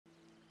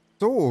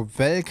So,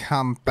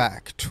 welcome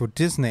back to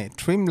Disney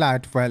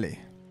Dreamlight Valley.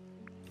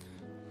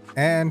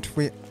 And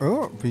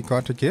we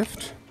got a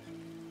gift.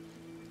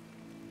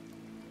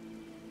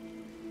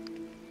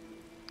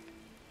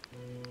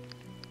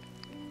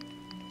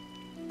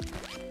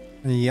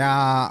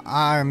 Yeah,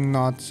 I'm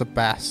not the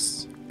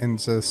best in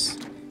this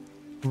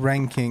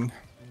ranking.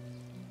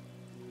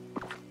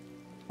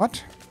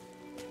 What?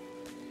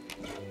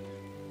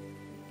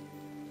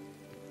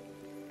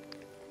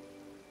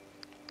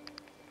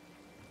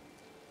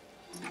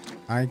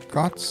 I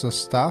got the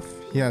stuff.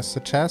 Here's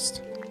the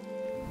chest.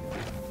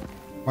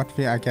 What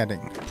we are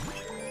getting.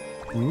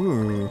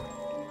 Ooh.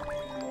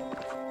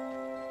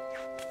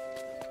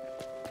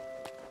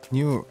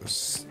 New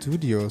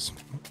studios.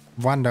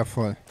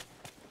 Wonderful.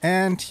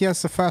 And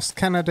here's the first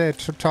candidate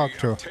to talk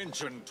to.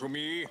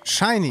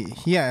 Shiny,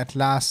 here at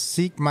last.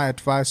 Seek my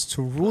advice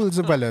to rule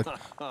the village.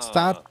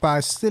 Start by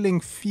stilling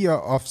fear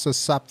of the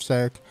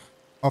subject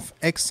of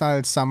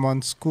exile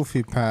someone's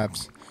goofy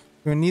perhaps.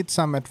 You need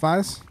some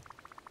advice?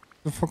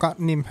 The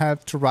Forgotten him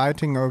helped to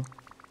writing a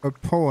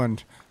poem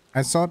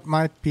I thought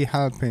might be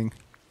helping.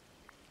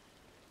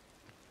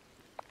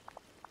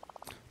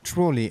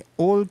 Truly,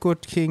 all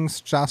good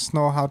kings just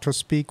know how to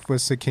speak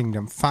with the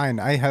kingdom. Fine,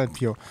 I help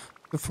you.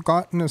 The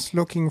Forgotten is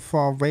looking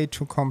for a way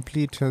to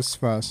complete his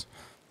verse.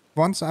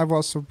 Once I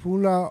was the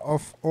ruler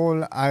of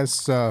all I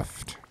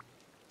served.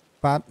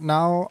 But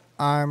now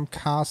I'm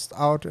cast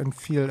out and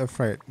feel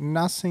afraid.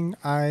 Nothing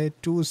I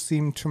do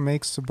seem to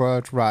make the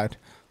world right.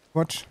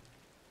 What?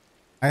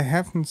 I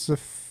haven't the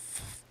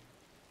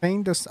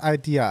faintest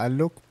idea. I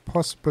look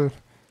possible.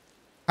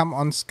 Come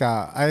on,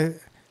 Scar. I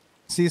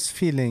these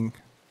feeling.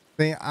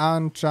 They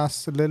aren't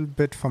just a little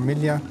bit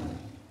familiar.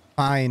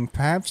 Fine,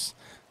 perhaps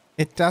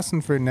it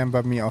doesn't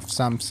remember me of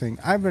something.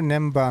 I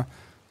remember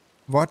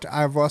what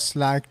I was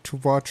like to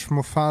watch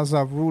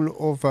Mufasa rule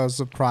over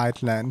the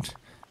Bright Land,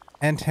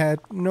 and had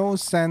no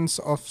sense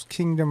of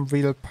kingdom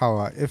real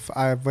power. If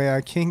I were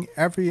king,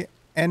 every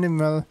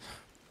animal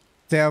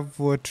there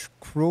would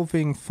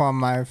crowing for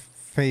my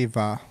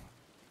favor.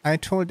 I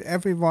told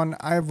everyone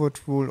I would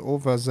rule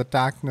over the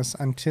darkness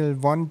until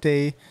one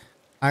day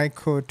I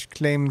could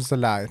claim the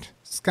light.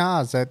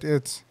 Scar, that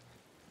it.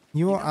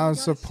 You are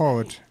the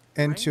poet,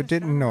 and you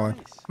didn't know it.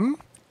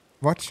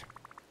 What?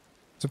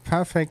 The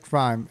perfect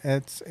rhyme.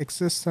 It's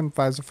existent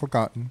by the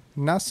Forgotten.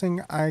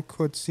 Nothing I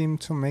could seem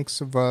to make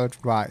the world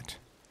right.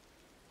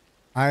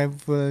 I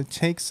will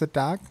take the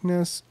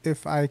darkness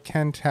if I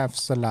can't have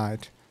the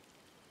light.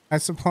 I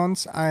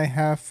suppose I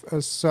have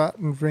a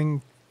certain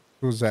ring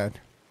to that.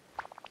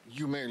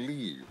 You may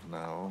leave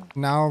now.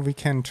 Now we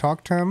can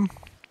talk to him.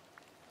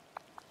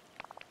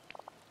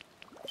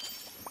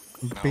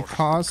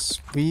 Because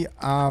we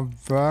are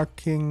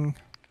working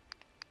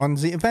on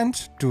the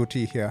event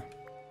duty here.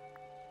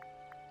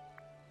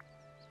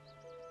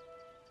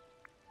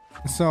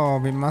 So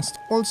we must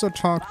also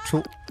talk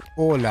to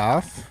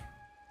Olaf.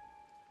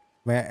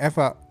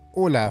 Wherever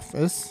Olaf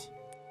is.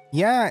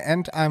 Yeah,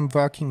 and I'm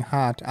working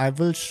hard. I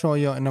will show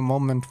you in a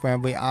moment where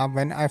we are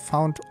when I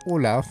found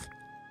Olaf.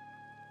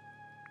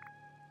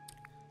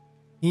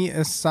 He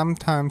is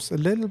sometimes a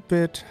little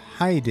bit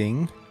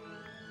hiding.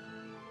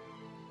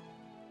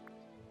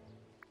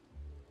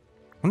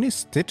 Only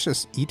Stitch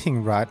is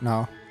eating right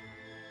now.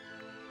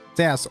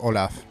 There's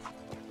Olaf.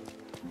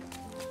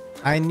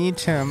 I need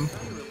him.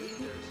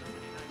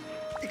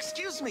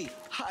 Excuse me.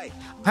 Hi.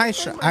 Hi,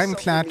 I'm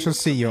glad to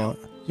see you.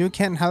 You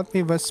can help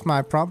me with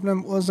my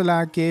problem.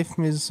 Ursula gave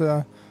me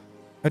the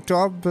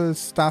adorable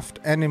stuffed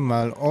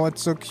animal. Oh,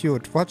 it's so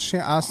cute. What she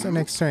asked in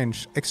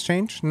exchange?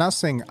 Exchange?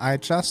 Nothing. I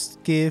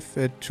just gave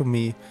it to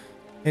me.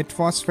 It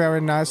was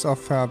very nice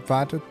of her,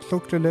 but it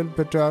looked a little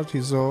bit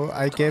dirty, so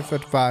I gave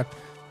it back.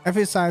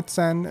 Besides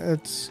then,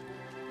 it's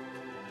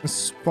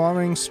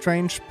sporing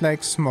strange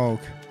black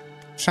smoke.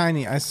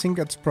 Shiny, I think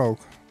it's broke.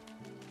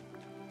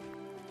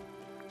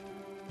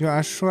 You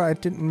are sure I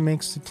didn't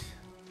mix it?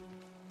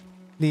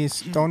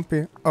 Please, don't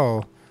be...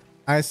 Oh,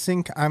 I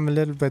think I'm a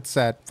little bit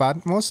sad,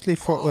 but mostly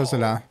for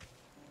Ursula.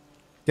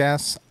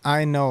 Yes,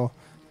 I know.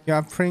 You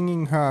are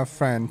bringing her a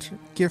friend.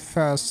 Give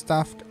her a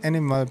stuffed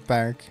animal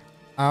back.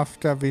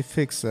 After we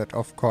fix it,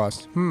 of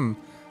course.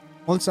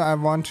 Also, I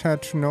want her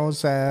to know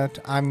that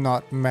I'm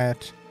not mad.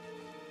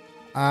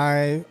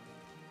 And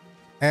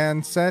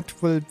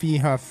that will be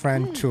her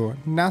friend too.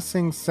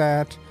 Nothing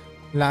sad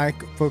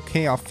like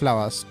bouquet of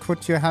flowers.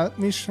 Could you help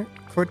me?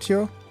 Could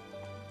you?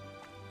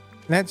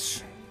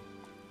 Let's...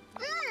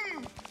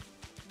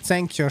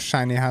 Thank you,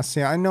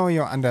 Shinyhaseo. I know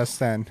you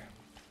understand.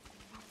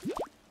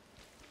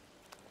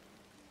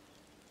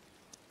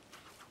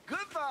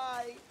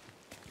 Goodbye.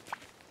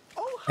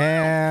 Oh,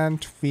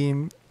 And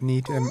we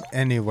need him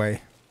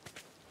anyway.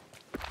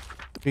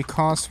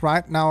 Because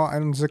right now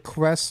I'm on the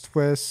quest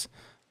with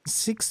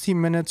 60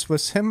 minutes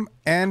with him,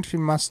 and we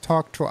must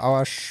talk to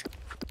our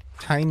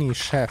tiny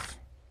chef.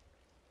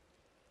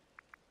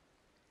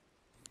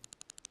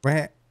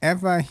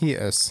 Wherever he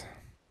is.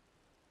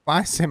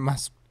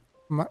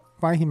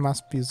 Why he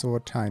must be so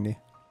tiny?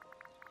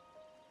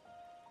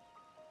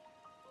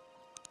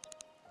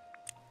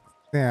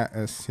 There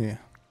is he.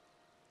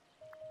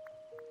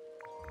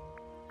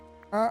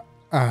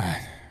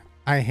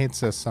 I hate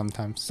this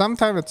sometimes.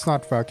 Sometimes it's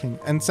not working.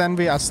 And then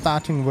we are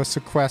starting with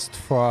the quest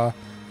for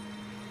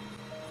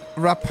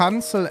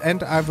Rapunzel,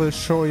 and I will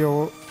show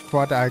you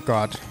what I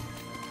got.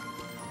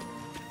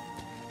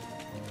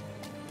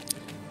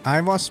 I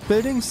was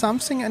building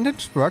something and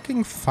it's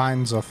working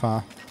fine so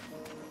far.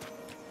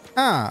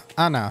 Ah,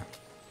 Anna.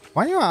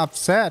 Why are you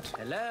upset?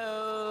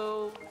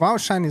 Hello. Wow,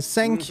 Shiny,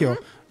 thank you.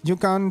 You're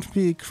going to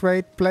be a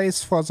great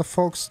place for the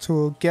folks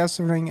to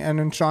gathering and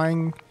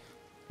enjoying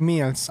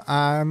meals.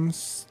 I'm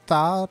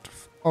start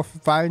of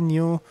a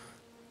new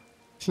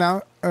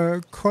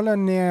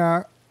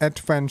culinary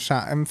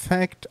adventure. In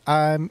fact,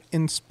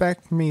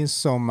 inspect me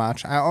so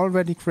much. I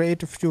already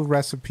created a few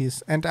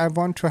recipes and I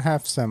want to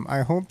have them.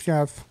 I hope you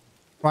have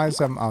tried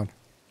them out.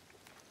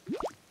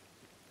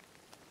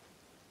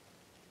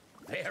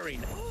 Very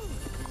nice.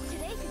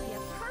 Today could be a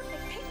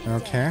perfect picnic day.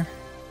 Okay.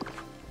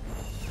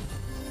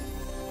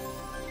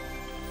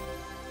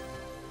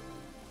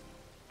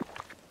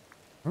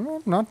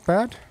 Oh, not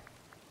bad.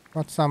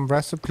 Got some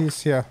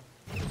recipes here.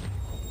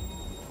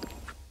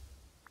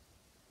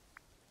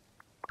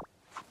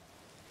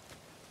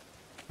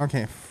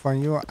 Okay, for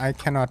you I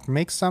cannot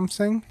make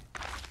something.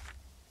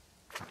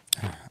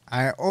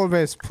 I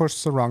always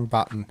push the wrong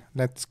button.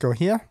 Let's go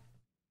here.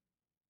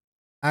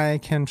 I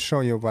can show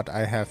you what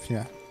I have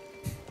here.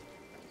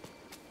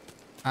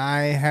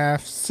 I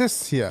have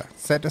this here.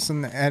 That is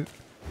an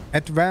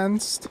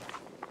advanced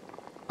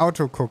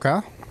auto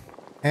cooker.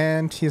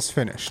 And he's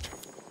finished.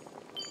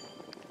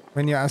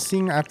 When you are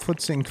seeing, I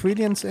put the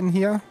ingredients in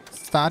here,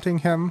 starting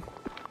him,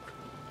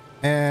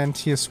 and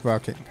he is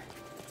working.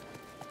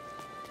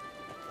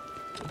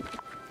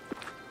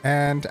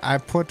 And I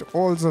put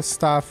all the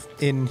stuff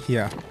in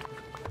here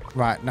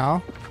right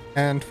now.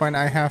 And when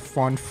I have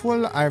one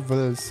full, I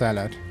will sell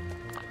it.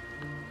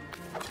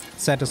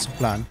 That is the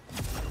plan.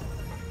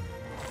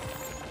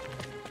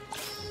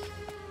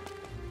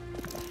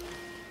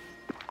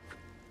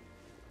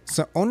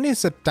 So only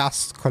the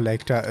dust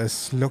collector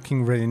is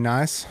looking really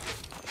nice.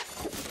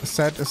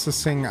 That is the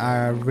thing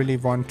I really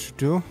want to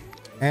do.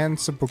 And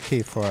the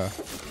bouquet for her.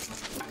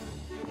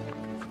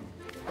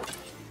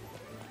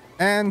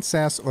 And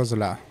there's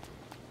Ursula.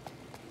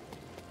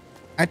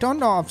 I don't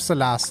know of the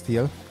last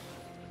deal.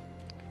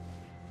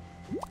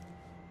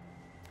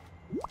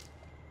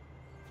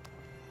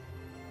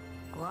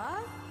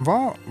 What?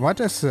 Wow, what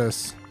is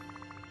this?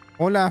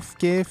 Olaf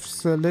gave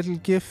the little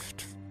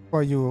gift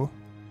for you.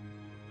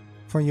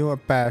 For you a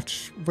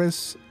badge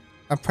with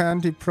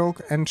apparently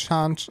broke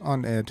enchant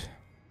on it.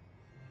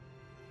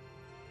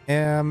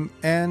 And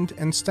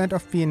instead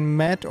of being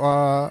mad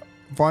or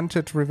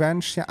wanted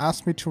revenge, she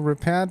asked me to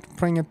repair it,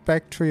 bring it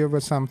back to you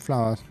with some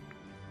flowers.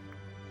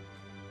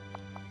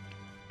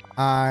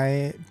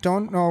 I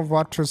don't know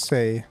what to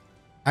say.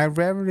 I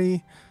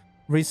rarely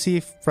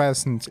receive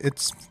presents.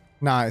 It's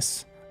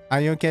nice.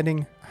 Are you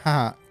getting...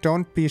 Haha,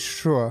 don't be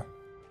sure.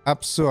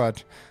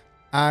 Absurd.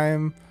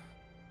 I'm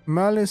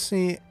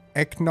mercilessly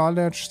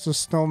acknowledge the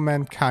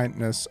snowman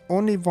kindness.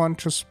 Only want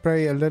to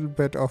spray a little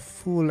bit of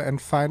fool and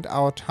find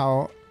out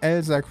how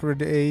Elsa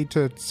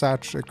created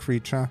such a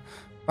creature.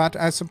 But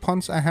I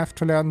suppose I have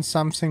to learn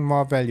something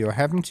more value,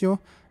 haven't you?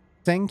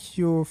 Thank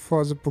you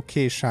for the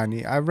bouquet,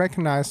 Shiny. I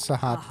recognize the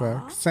hard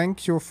work.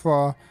 Thank you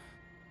for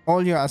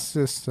all your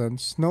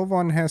assistance. No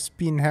one has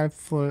been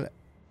helpful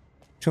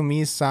to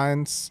me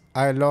since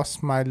I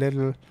lost my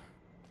little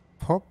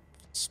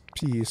pop's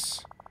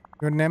piece.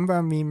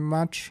 Remember me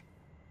much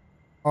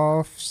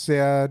of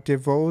their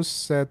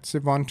devotes that they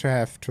want to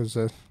have to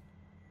this.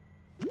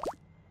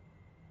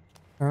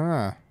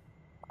 Ah.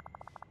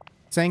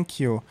 Thank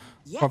you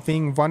for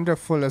being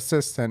wonderful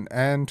assistant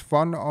and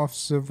one of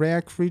the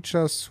rare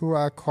creatures who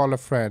I call a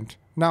friend.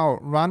 Now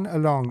run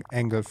along,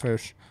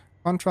 Anglefish.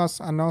 Contrasts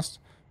are not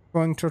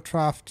going to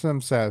draft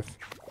themselves.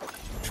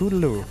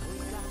 Toodaloo.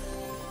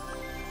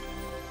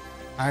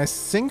 I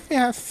think we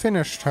have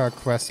finished her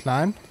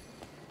questline.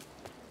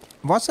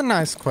 Was a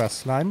nice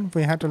questline.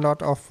 We had a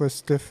lot of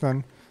with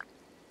different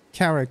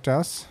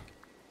characters.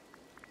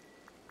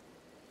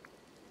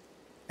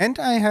 And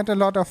I had a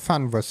lot of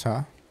fun with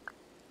her.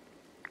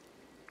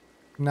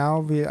 Now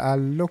we are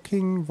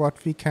looking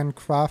what we can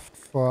craft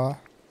for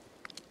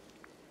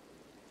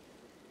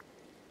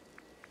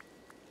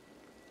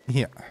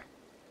here.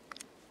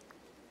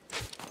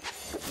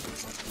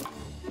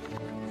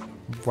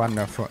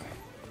 Wonderful.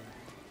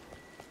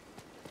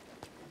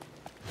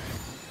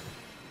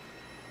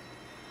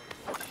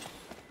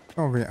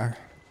 Oh, we are...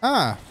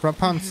 Ah,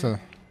 Rapunzel.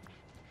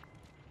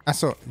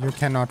 Achso, you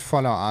cannot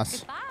follow us.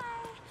 Goodbye.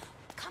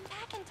 Come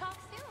back and talk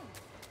soon.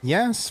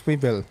 Yes, we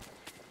will.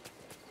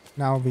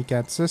 Now we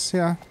get this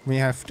here. We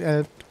have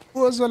helped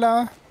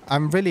Ursula.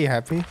 I'm really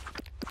happy.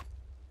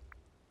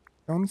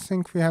 Don't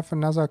think we have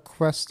another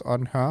quest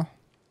on her.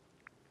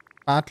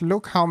 But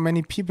look how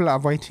many people are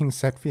waiting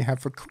that we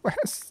have a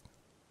quest.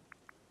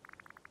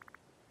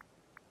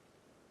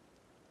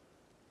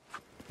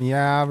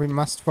 Yeah, we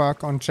must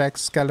work on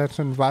Jack's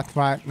skeleton but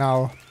right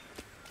now.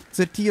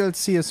 The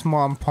DLC is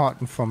more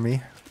important for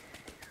me.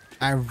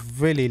 I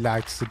really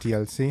like the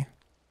DLC.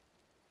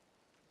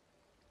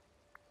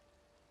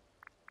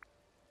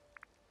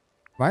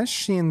 Why is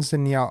she in the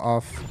near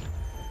of...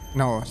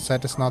 No,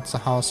 that is not the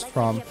house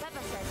from...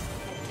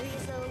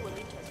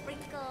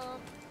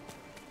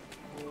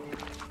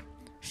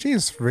 She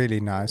is really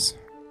nice.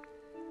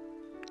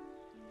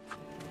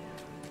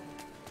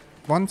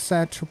 Want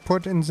that to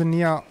put in the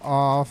near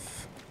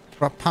of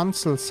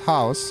Rapunzel's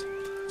house.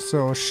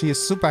 So she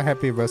is super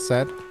happy with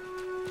that.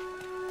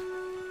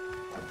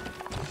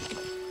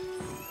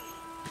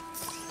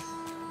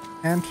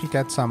 And we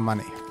get some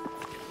money.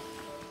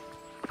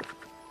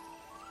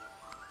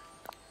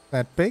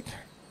 That big?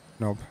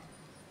 Nope.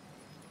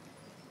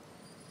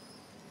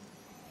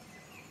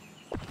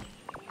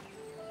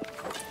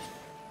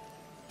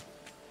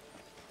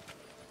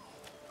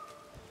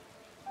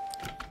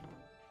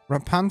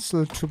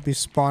 Rapunzel to be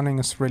spawning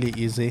is really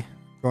easy.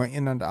 Going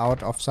in and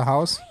out of the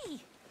house.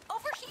 Hey,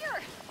 over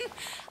here.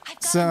 I've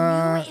got The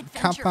a new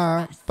adventure for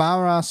us.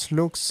 capybaras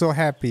look so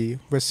happy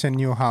with your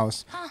new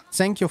house.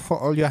 Thank you for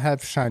all your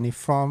help, Shiny.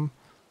 From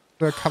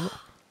the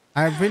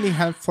are really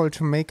helpful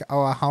to make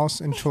our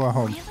house into a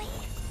home. Really?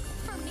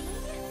 For me?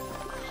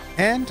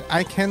 And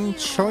I can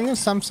show you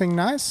something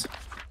nice.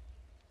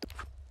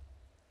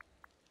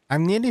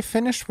 I'm nearly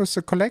finished with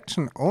the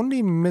collection.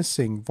 Only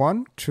missing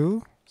 1,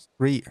 2,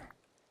 3.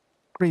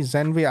 3,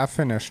 then we are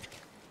finished.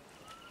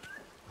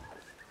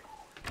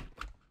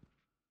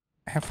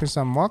 Have we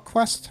some more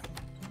quests?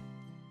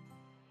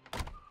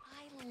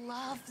 I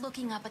love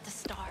looking up at the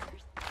stars.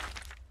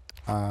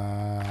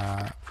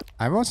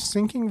 I was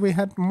thinking we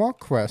had more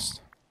quests.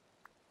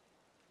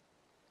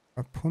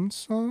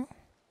 Rapunzel?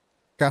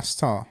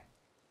 Gaston.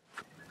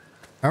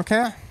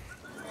 Okay.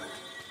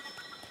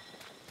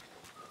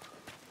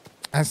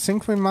 I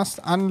think we must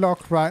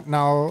unlock right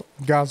now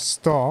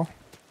Gaston.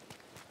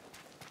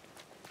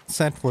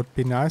 That would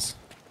be nice.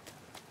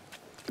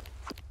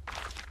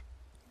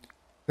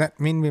 That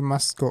means we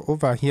must go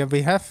over here.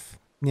 We have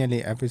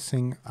nearly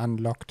everything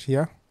unlocked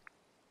here.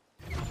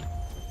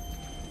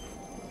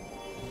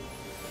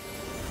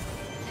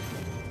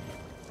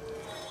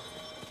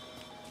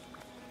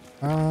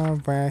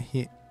 Where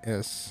he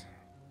is.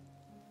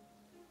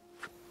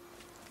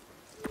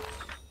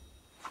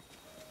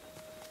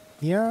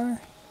 Here,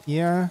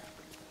 here.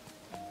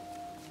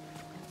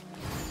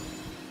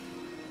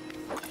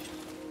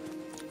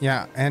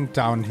 Yeah, and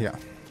down here.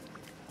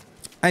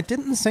 I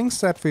didn't think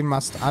that we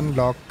must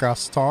unlock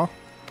Gaston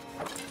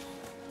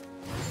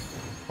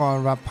or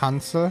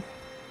Rapunzel.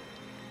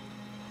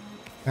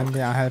 And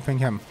we are helping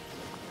him.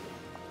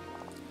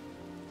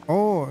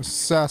 Oh,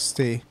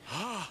 thirsty.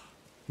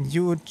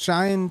 You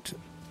giant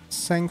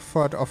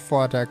sancford of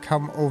water,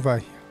 come over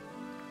here.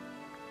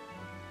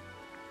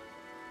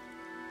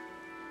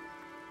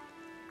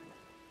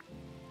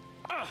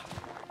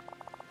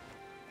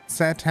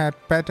 That had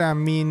better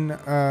mean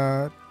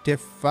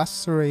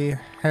devastatingly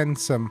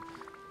handsome.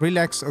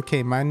 Relax,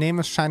 okay, my name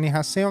is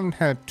Shinyhaseo and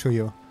help to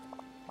you.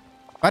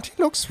 But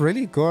he looks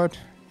really good.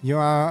 You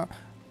are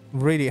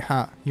really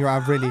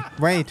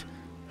wait.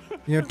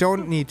 You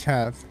don't need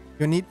help.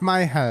 You need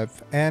my help,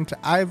 and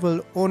I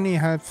will only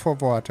help for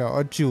water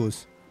or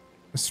juice.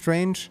 A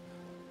strange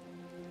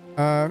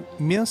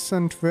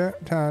merchant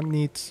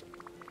needs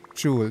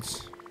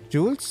jewels.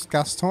 Jewels?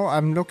 Gaston,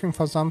 I'm looking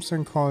for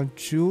something called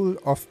Jewel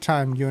of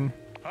Time.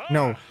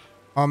 No.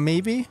 Or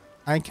maybe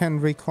I can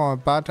recall,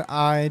 but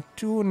I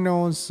do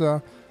know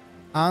the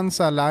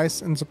answer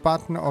lies in the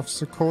bottom of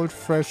the cold,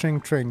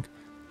 refreshing drink.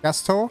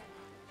 Gaston,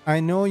 I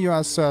know you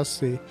are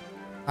thirsty.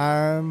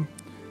 I'm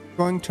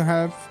going to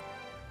help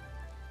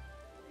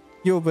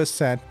you with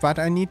that, but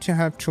I need your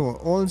help too.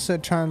 All the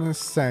eternal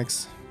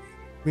sex.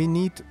 We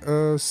need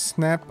a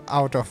snap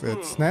out of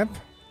it. Snap?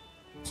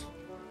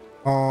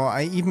 Oh,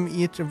 I even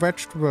eat a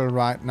vegetable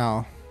right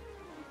now.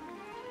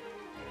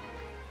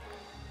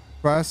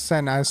 Worse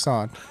than I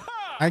thought.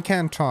 I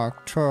can't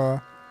talk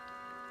to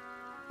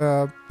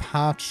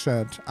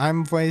parched.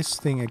 I'm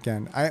wasting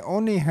again. I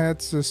only had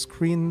the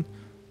green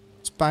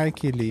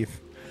spiky leaf.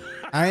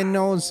 I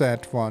know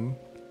that one.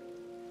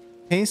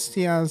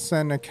 Tastier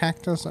than a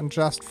cactus and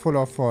just full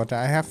of water.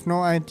 I have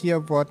no idea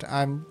what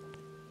I'm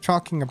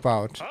talking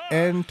about.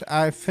 And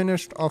I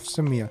finished off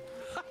the meal.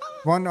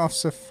 One of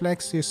the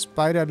flexy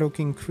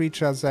spider-looking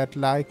creatures that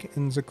like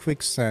in the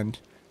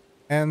quicksand.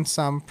 And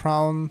some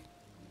brown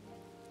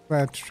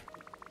veg.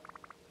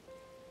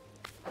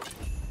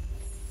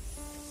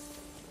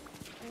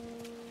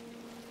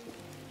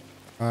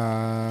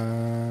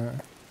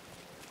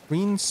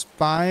 Green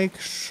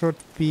spike should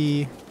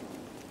be...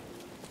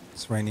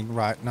 It's raining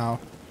right now.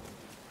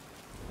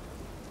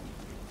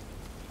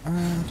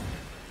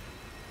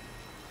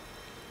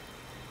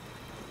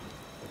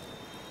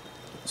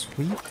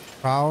 Sweet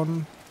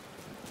brown.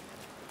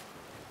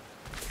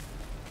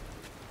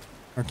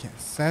 Okay,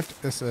 that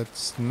is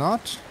it's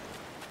not.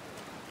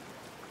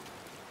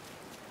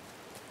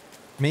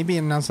 Maybe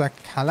another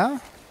color?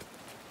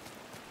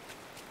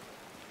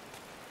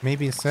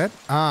 Maybe that?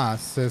 Ah,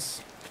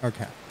 this.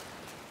 Okay.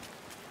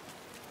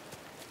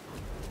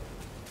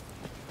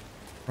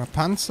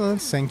 Rapunzel,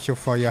 thank you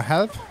for your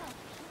help.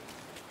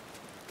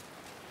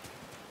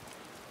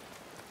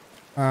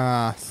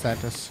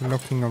 That is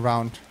looking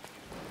around.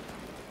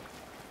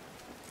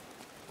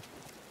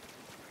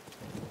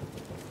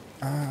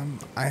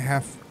 I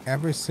have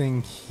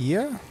everything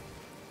here.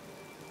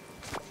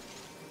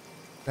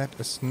 That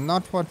is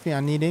not what we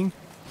are needing.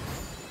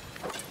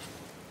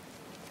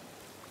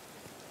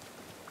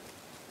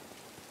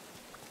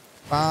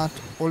 But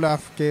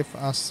Olaf gave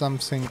us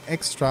something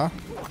extra.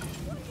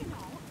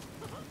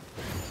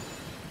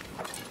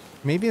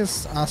 Maybe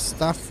it's our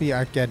stuff we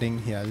are getting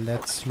here.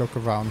 Let's look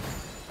around.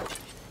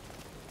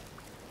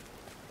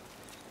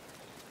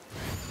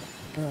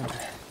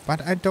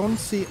 But I don't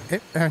see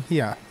it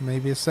here.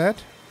 Maybe it's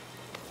that.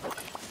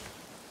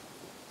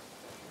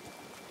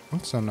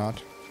 Also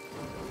not.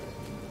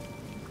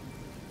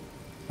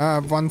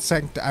 1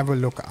 second, I will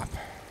look up.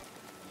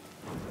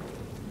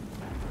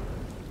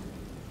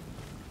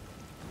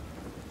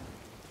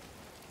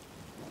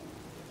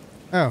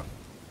 Oh.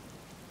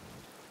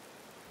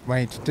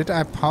 Wait, did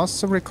I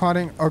pause the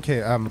recording?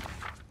 Okay,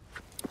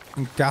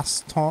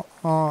 Gaston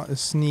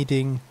is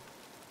needing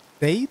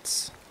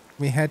dates.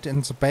 We had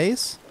in the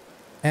base.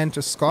 And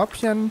a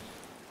scorpion.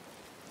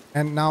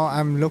 And now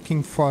I'm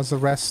looking for the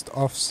rest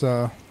of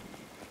the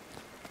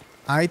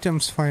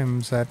items for him.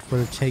 That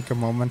will take a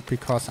moment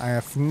because I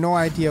have no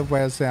idea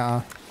where they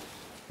are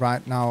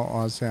right now,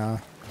 or they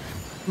are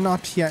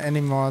not here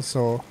anymore.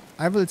 So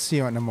I will see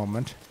you in a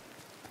moment.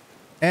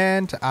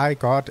 And I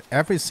got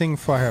everything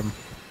for him.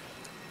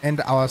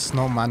 And our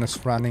snowman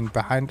is running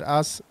behind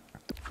us.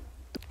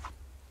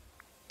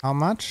 How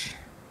much?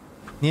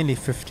 Nearly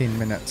 15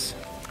 minutes.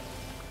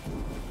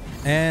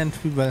 And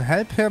we will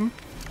help him.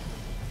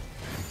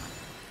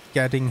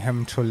 Getting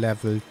him to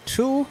level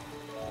 2.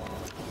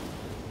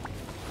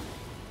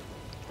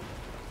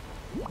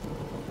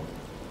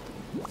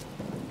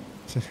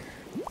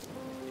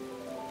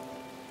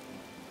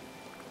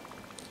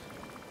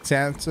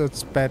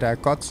 That's better.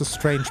 Got the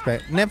strange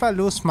back. Never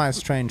lose my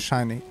strange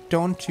shiny.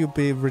 Don't you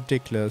be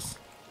ridiculous.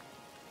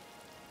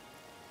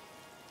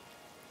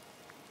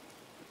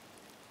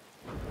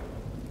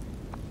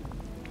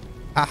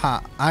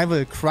 Haha, I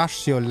will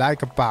crush you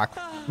like a bug.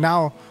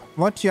 Now,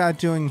 what you are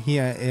doing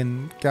here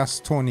in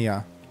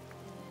Gastonia?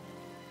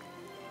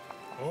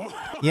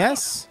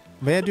 Yes?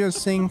 Where do you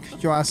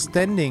think you are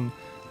standing?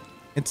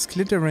 It's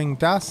glittering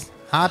dust.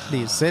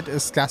 Hardly. That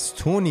is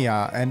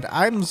Gastonia, and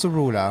I'm the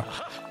ruler.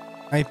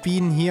 I've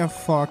been here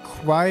for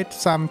quite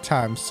some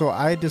time, so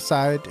I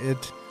decided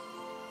it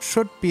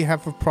should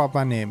have a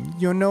proper name.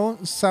 You know,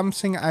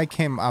 something I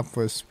came up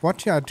with.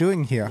 What you are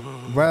doing here?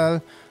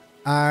 Well,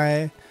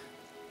 I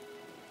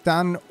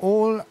done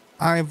all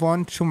I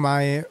want to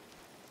my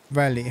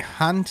valley,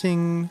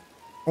 hunting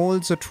all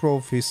the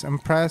trophies,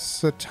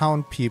 impress the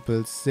town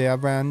people. There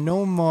were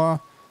no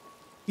more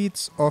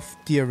feats of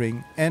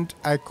daring, and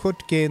I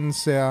could gain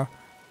their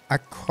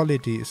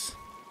accolades.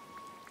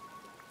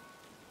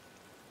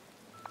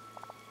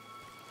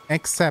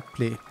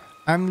 Exactly.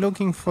 I'm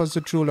looking for the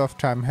Jewel of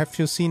Time. Have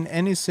you seen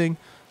anything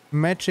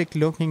magic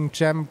looking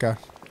gem?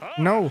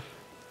 No,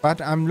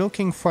 but I'm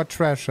looking for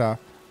treasure.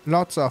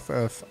 Lots of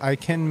earth. I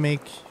can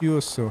make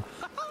use of.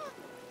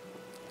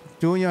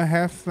 Do you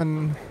have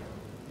an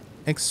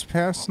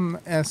expression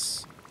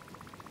as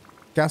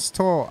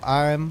Gaston?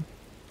 I'm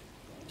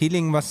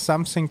dealing with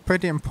something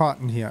pretty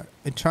important here.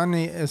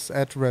 Eternity is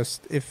at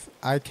rest. If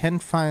I can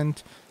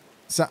find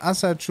the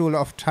other Jewel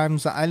of Time,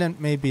 the island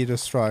may be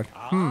destroyed.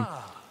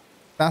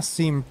 Does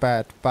seem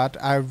bad,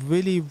 but I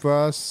really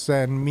worse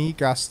than me,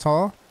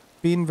 Gaston,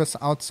 being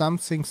without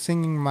something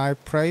singing my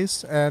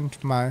praise and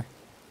my...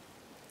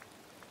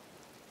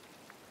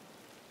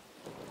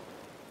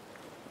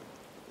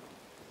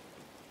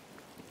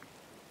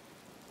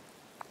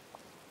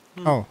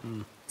 Oh,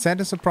 that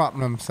is a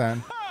problem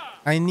then.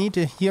 I need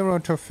a hero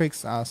to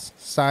fix us.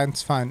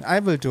 Science fine, I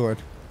will do it.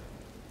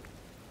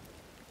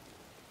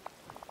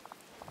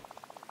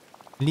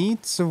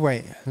 Lead the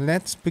way.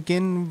 Let's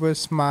begin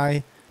with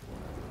my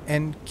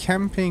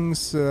encamping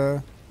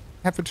the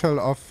capital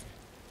of...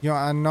 You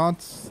are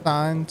not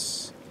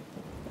science.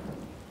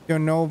 You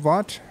know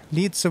what?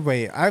 Lead the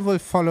way. I will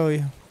follow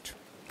you.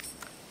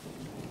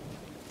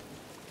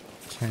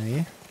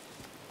 Okay.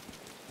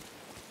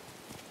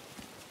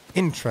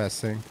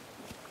 Interesting.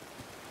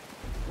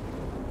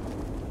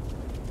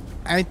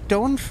 I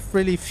don't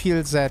really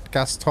feel that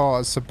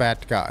Gaston is a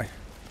bad guy.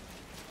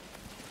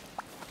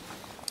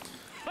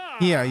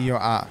 Here you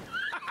are.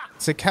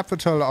 The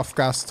capital of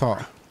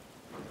Gaston.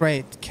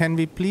 Great. Can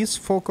we please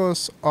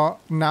focus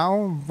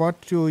now?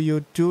 What are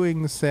you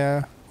doing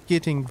there?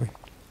 Getting...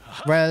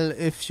 Well,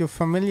 if you're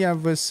familiar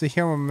with the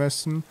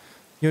heroism,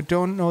 you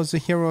don't know the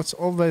heroes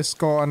always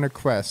go on a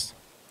quest.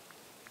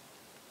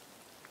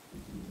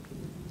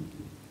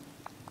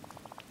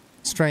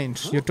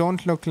 Strange. You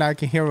don't look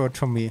like a hero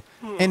to me.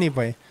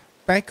 Anyway,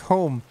 back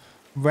home,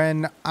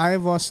 when I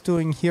was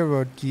doing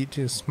hero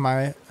duties,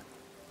 my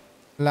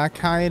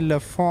lackey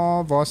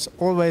Lefort was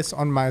always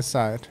on my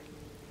side.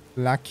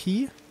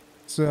 Lackey?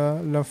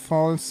 The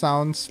Lefort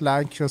sounds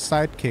like your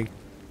sidekick.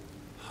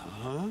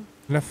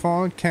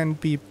 LaFall can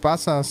be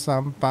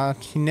bothersome, but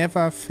he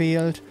never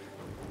failed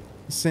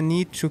the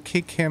need to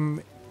kick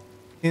him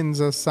in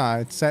the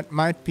side. That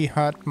might be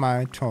hurt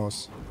my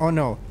toes. Oh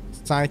no,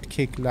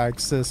 sidekick like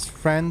this.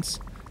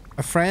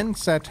 A friend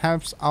that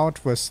helps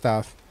out with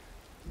stuff.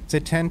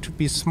 They tend to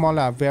be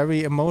smaller,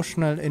 very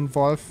emotional,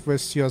 involved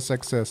with your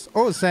success.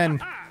 Oh,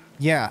 then,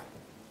 yeah.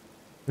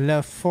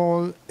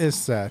 LaFall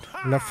is that.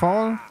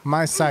 LaFall,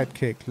 my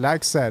sidekick,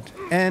 like that.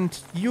 And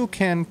you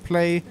can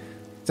play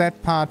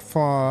that part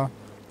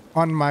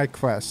on my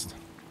quest.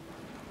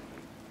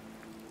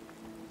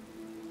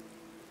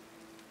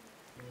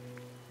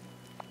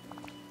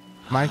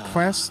 My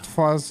quest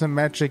for the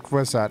magic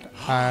wizard.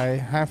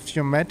 Have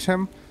you met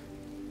him?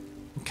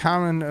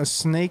 Karen, a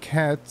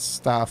snakehead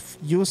stuff.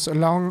 Use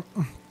along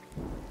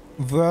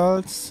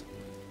worlds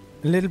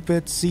a little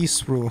bit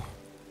see-through.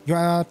 You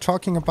are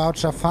talking about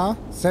Jafar?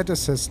 That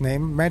is his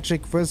name.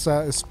 Magic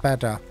wizard is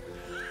better.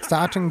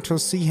 Starting to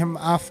see him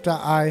after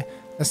I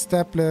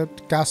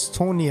established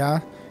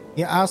Gastonia,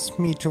 he asked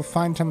me to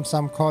find him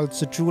some called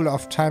the Jewel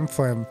of Time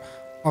for him.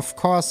 Of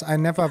course, I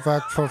never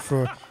worked for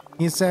free.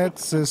 He said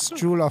this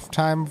Jewel of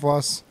Time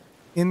was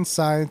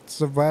inside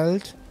the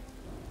world,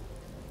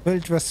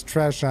 filled with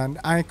treasure, and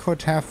I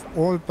could have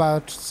all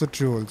but the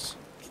jewels.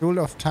 Jewel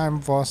of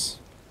Time was...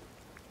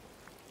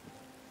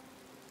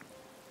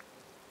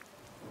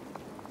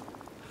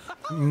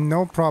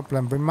 No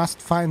problem. We must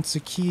find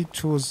the key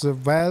to the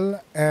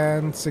well,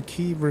 and the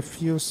key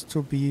refused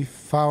to be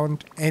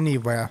found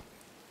anywhere.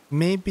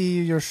 Maybe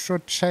you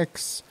should check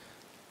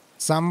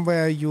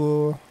somewhere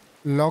you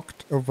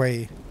locked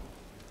away.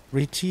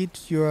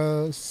 Repeat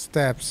your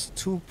steps.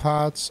 2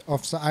 parts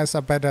of the ice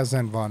are better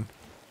than 1.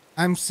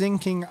 I'm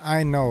thinking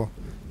I know.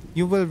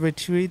 You will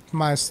retreat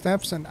my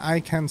steps and I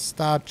can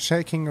start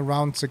checking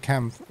around the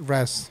camp.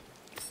 Rest.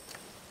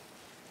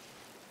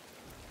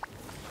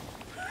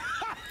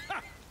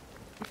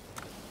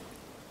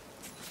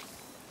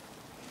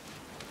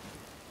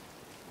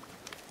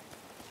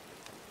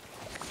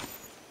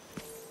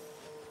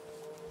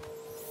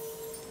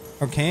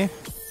 Okay.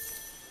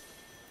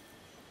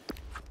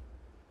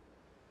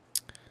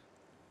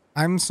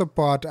 I'm so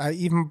bored. I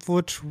even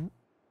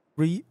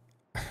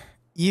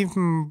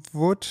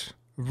would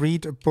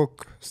read a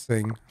book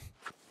thing.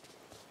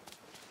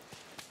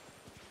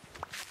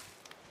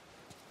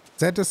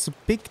 That is a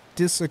big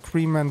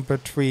disagreement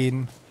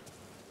between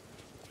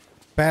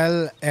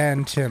Belle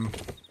and him.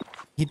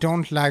 He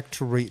don't like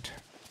to read.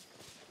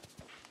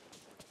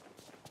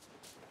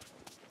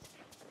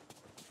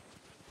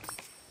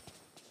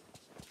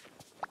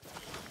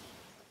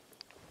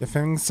 The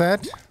thing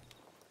said,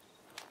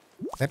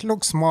 that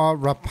looks more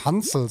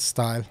Rapunzel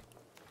style.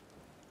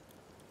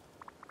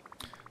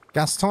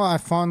 Gaston, I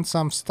found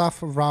some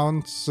stuff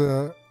around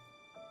the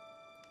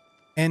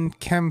end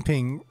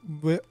camping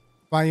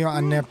while you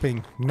are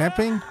napping.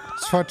 Napping?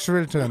 It's for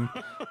children.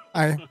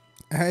 I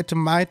had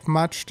might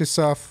much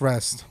deserve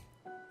rest.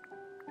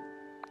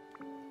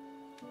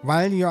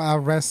 While you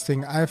are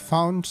resting, I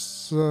found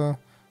the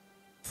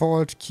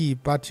vault key,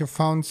 but you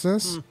found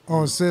this?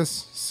 Oh,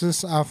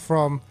 this are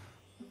from...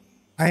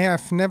 I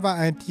have never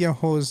idea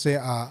who they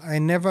are. I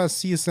never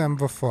see them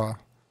before.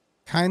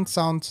 Kind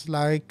sounds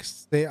like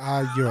they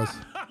are yours.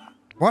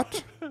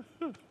 What?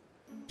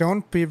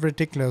 Don't be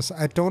ridiculous.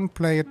 I don't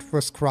play it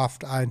with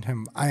craft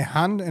item. I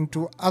hunt and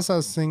do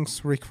other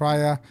things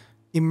require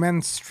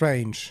immense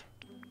strength.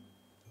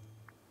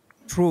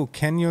 True.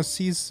 Can you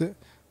see the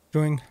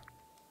doing?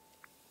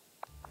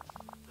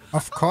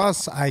 Of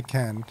course I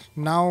can.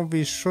 Now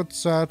we should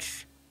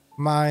search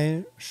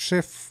my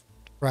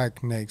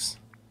shipwreck next.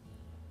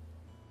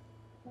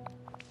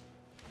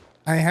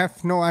 I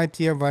have no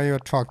idea what you're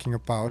talking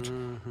about.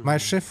 My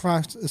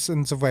shipwreck is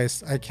in the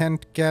waste. I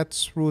can't get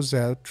through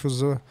there to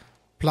the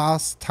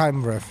blast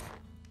time rift.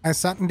 I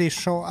suddenly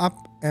show up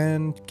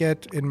and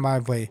get in my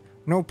way.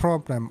 No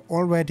problem.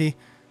 Already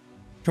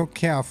took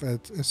care of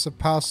it. It's a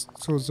path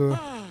to the...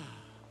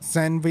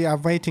 Then we are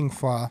waiting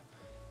for.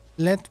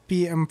 Let's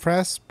be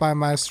impressed by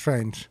my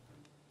strength.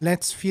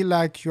 Let's feel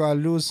like you are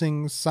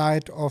losing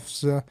sight of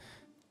the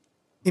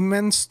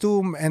immense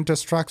doom and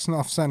destruction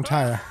of the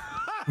entire...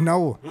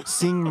 No,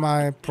 seeing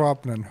my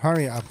problem.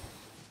 Hurry up.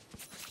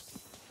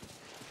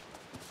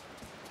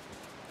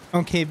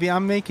 Okay, we are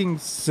making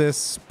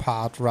this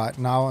part right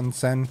now and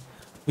then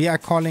we are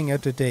calling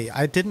it a day.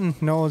 I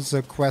didn't know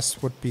the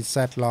quest would be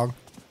that long.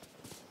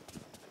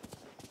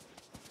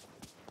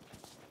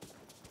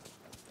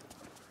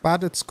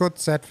 But it's good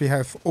that we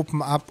have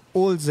opened up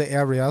all the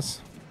areas.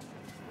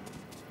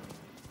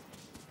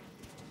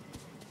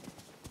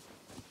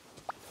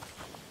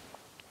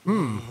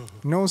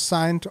 No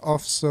sign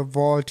of the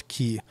vault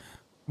key.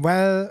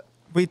 Well,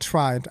 we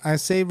tried. I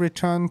say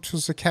return to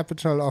the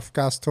capital of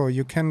Gaston.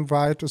 You can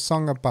write a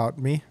song about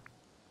me.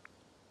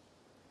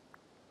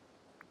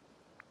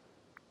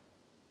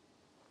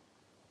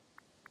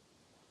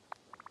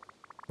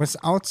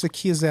 Without the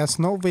key, there's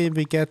no way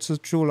we get the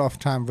Jewel of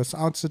Time.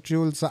 Without the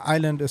jewel, the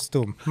island is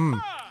doomed.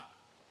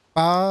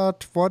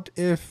 But what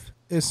if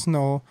is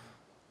no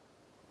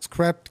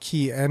scrapped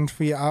key and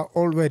we are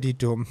already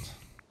doomed.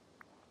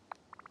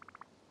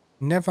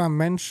 Never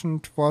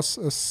mentioned was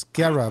a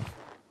scarab.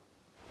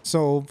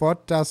 So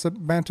what does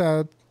it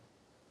matter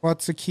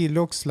what the key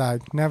looks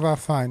like? Never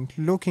find.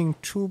 Looking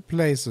 2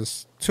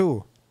 places.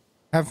 2.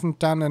 Haven't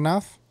done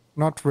enough?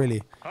 Not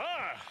really.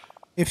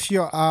 If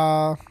you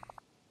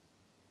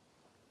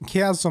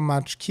care so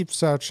much, keep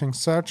searching.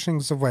 Searching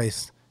the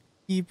waste.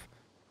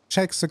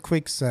 Check the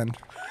quicksand.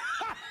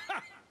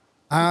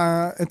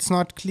 It's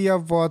not clear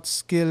what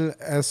skill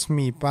as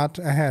me, but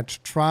ahead.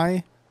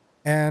 Try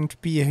and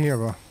be a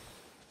hero.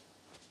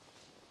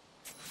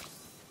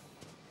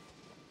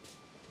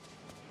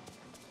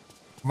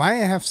 Why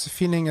I have the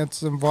feeling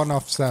it's one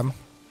of them.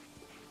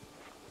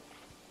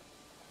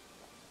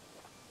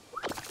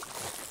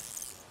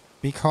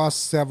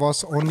 Because there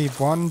was only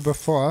one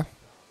before.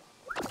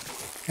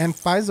 And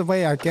by the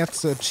way, I get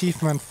the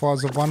achievement for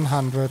the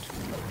 100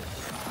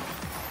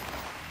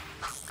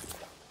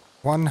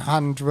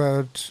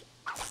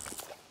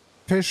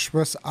 fish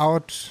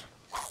without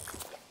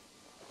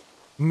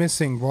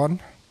missing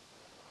one.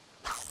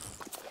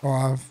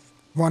 Or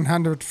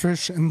 100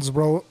 fish in the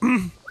row.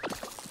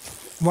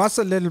 Was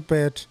a little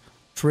bit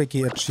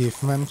tricky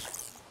achievement.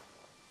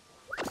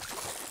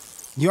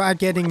 You are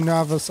getting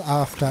nervous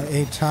after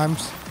 8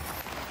 times.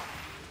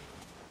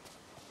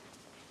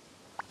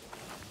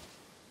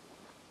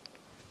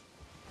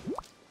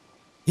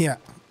 Here.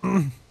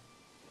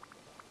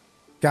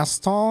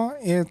 Gaston,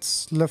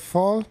 it's Le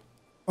Fall.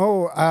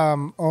 Oh,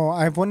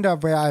 I wonder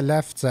where I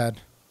left that.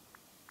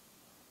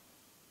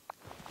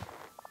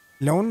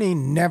 Lonely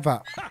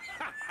never.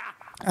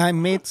 I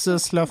made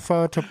this Le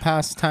Fall to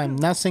pass time,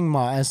 nothing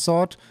more. I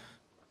thought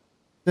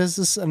this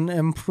is an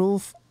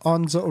improve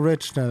on the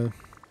original.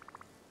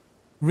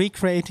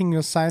 Recreating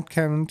your side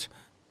count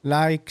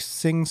like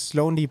things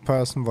lonely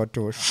person would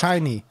do.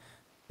 Shiny.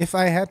 If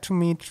I had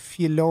to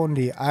feel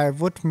lonely, I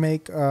would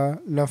make a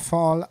Le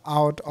Fall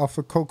out of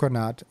a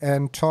coconut,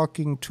 and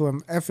talking to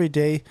him every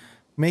day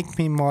make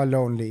me more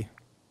lonely.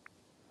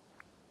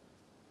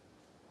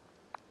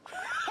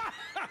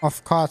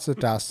 Of course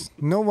it does.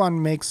 No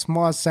one makes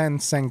more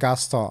sense than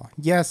Gaston.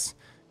 Yes,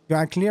 you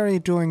are clearly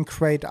doing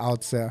great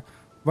out there.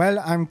 Well,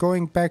 I'm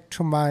going back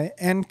to my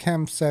end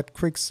camp set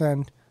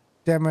quicksand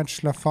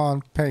damage Le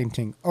Fall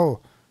painting.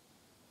 Oh,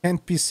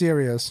 can't be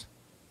serious.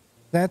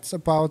 That's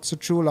about the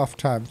Jewel of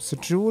Time. The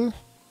Jewel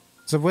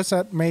the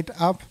wizard made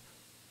up,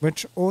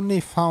 which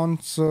only found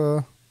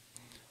the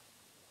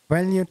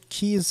valued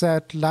key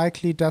that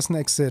likely doesn't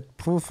exist.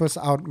 Proof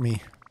without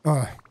me.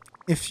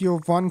 If you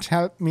won't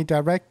help me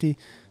directly,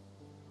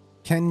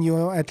 can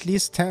you at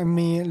least tell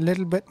me a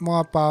little bit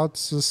more about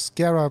the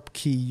scarab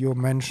key you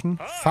mentioned?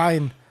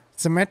 Fine.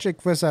 The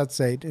magic wizard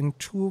said in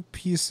 2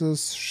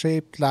 pieces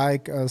shaped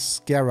like a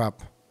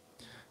scarab.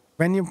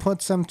 When you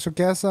put them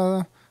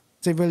together,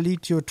 they will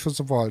lead you to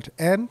the vault.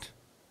 And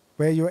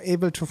were you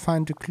able to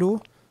find a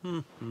clue?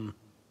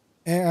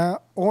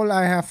 All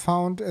I have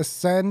found is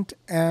sand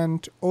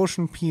and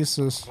ocean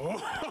pieces.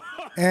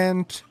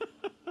 And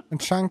a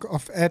chunk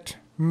of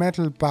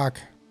metal bug.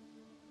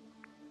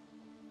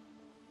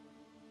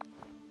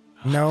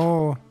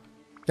 No,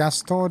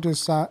 Gaston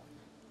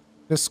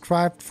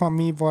described for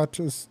me what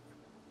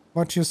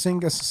you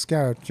think is a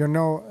scarab. You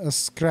know, a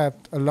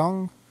scrap, a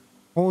long,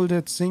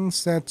 folded thing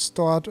that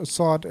stored a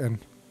sword in.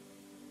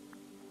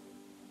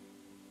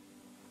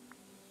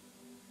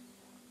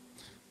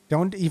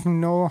 Don't even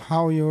know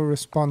how you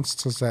respond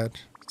to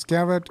that.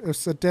 Scarab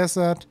is a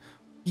desert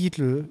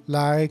beetle,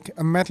 like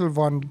a metal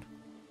one.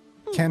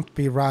 Can't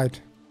be right.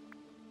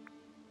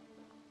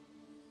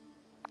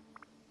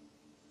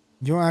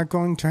 You are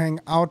going to hang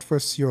out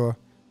with your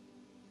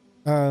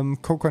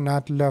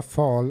coconut Le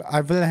Fall.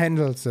 I will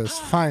handle this.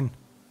 Fine.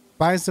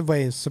 By the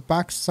way, the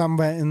bug's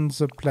somewhere in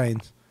the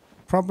plains.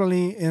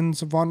 Probably in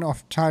the one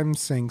of time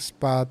things,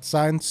 but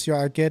since you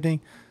are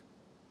getting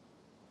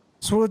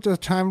through the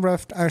time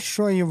rift, I'm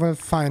sure you will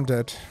find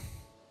it.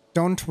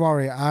 Don't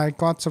worry, I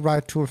got the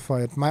right tool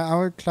for it. My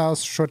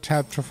hourglass should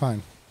help to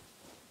find.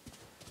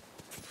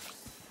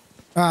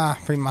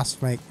 We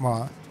must make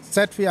more.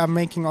 That we are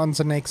making on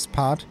the next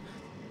part.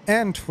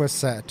 And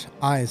with that,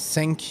 I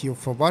thank you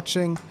for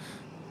watching.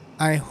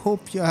 I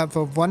hope you have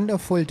a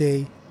wonderful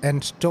day.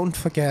 And don't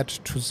forget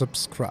to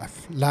subscribe,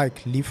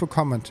 like, leave a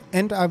comment.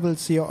 And I will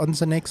see you on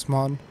the next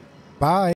one. Bye.